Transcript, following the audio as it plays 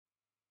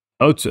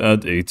How to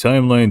add a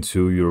timeline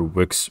to your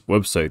Wix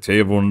website.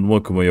 Hey everyone,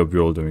 welcome. I hope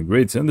you're all doing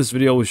great. In this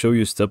video, I will show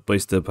you step by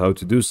step how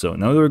to do so.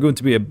 Now there are going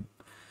to be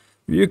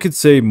you could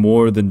say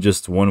more than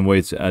just one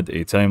way to add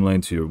a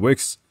timeline to your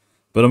Wix,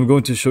 but I'm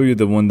going to show you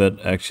the one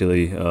that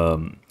actually,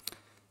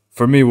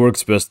 for me,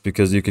 works best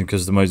because you can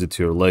customize it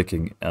to your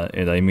liking,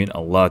 and I mean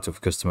a lot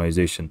of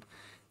customization.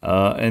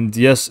 And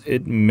yes,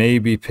 it may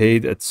be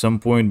paid at some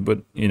point, but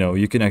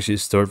you can actually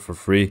start for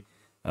free.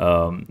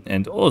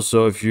 And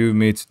also, if you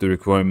meet the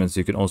requirements,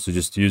 you can also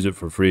just use it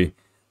for free.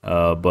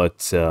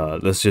 But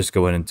let's just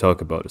go ahead and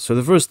talk about it. So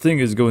the first thing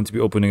is going to be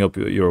opening up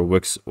your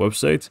Wix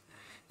website.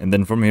 And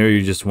then from here,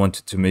 you just want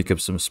to make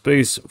up some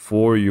space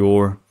for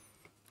your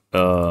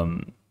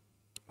timeline.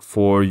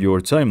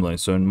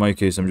 So in my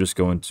case, I'm just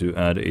going to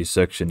add a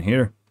section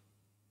here.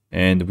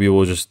 And we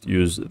will just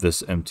use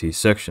this empty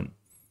section.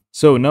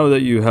 So now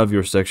that you have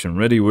your section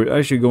ready, we're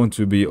actually going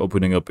to be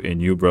opening up a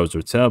new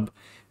browser tab,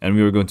 and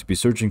we are going to be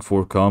searching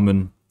for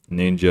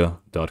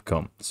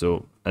commonninja.com.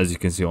 So as you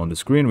can see on the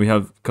screen, we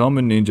have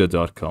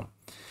commonninja.com.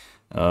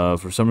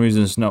 For some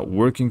reason, it's not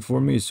working for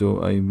me,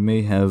 so I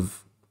may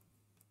have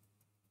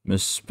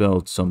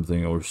misspelled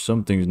something or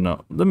something's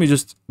not. Let me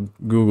just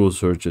Google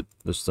search it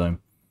this time.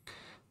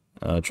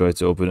 Try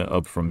to open it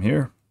up from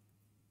here.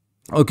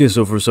 Okay,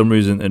 so for some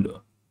reason,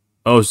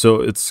 oh,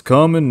 so it's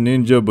Common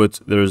Ninja,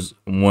 but there's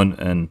one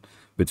N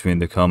between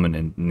the Common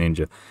and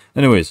Ninja.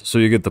 Anyways, so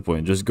you get the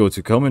point. Just go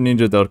to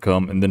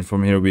commonninja.com, and then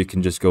from here we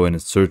can just go in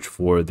and search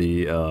for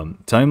the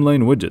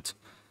timeline widget.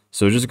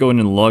 So just go in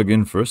and log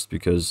in first,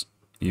 because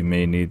you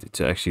may need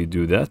to actually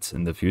do that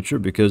in the future,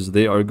 because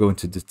they are going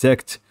to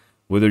detect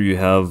whether you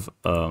have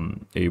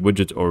a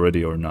widget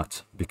already or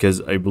not.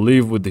 Because I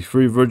believe with the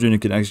free version, you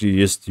can actually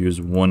just use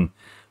one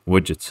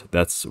widget.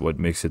 That's what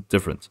makes it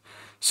different.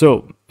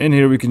 So in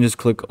here, we can just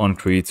click on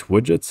create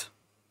widget,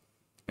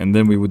 and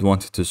then we would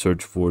want to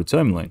search for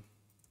timeline.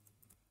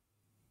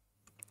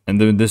 And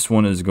then this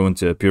one is going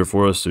to appear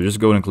for us. So just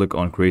go and click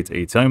on create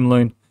a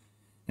timeline.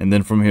 And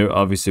then from here,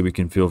 obviously, we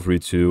can feel free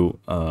to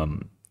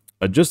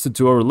adjust it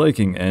to our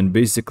liking and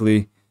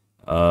basically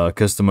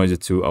customize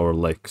it to our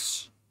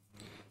likes.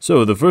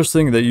 So the first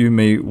thing that you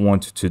may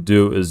want to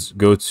do is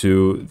go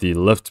to the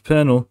left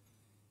panel,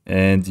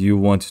 and you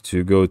want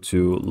to go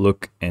to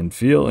look and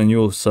feel, and you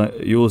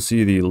will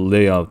see the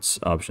layouts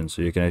option.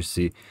 So you can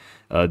actually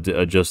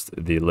adjust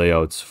the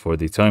layouts for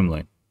the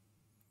timeline.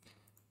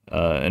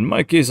 In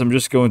my case, I'm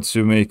just going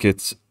to make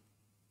it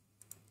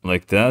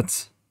like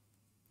that,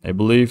 I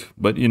believe.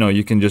 But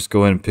you can just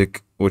go ahead and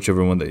pick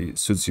whichever one that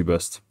suits you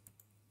best.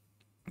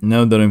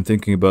 Now that I'm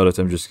thinking about it,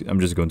 I'm just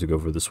going to go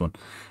for this one.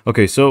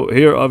 Okay, so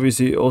here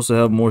obviously you also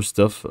have more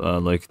stuff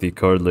like the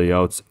card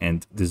layouts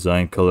and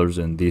design colors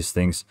and these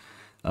things.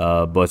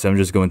 But I'm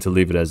just going to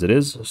leave it as it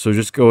is. So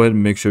just go ahead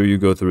and make sure you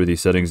go through the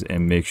settings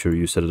and make sure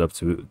you set it up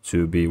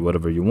to be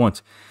whatever you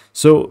want.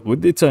 So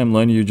with the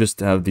timeline, you just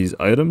have these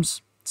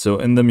items. So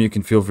in them, you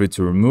can feel free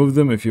to remove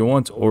them if you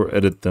want, or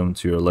edit them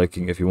to your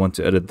liking. If you want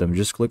to edit them,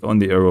 just click on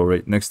the arrow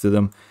right next to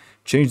them,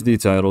 change the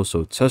title,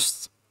 so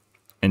test,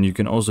 and you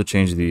can also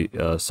change the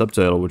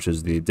subtitle, which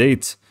is the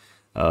date,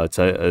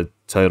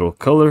 title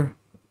color,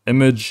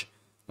 image,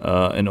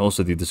 and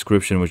also the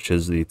description, which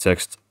is the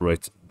text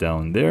right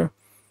down there.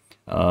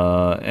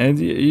 And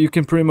you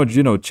can pretty much,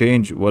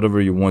 change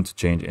whatever you want to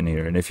change in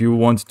here. And if you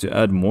want to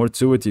add more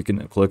to it, you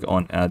can click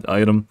on add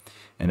item.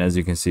 And as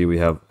you can see, we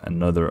have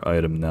another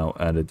item now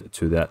added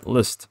to that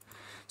list.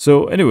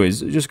 So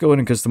anyways, just go ahead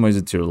and customize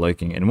it to your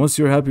liking. And once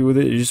you're happy with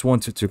it, you just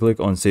want to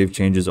click on save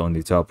changes on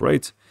the top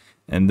right.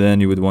 And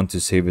then you would want to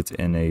save it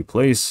in a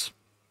place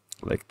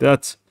like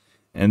that.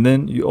 And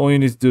then all you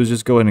need to do is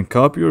just go ahead and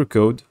copy your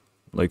code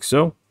like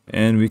so.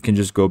 And we can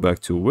just go back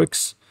to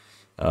Wix.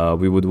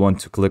 We would want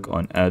to click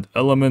on add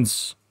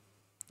elements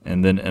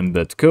and then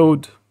embed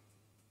code.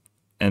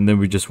 And then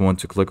we just want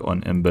to click on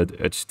embed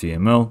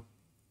HTML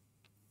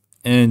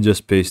and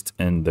just paste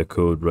in the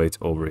code right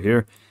over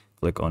here.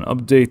 Click on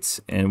update,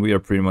 and we are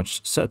pretty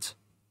much set.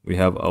 We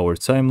have our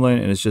timeline,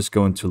 and it's just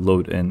going to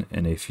load in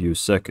a few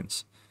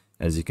seconds,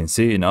 as you can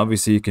see. And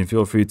obviously, you can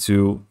feel free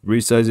to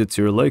resize it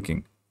to your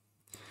liking.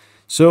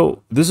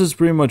 So this is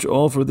pretty much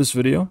all for this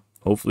video.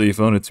 Hopefully you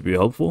found it to be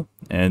helpful,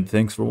 and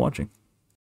thanks for watching.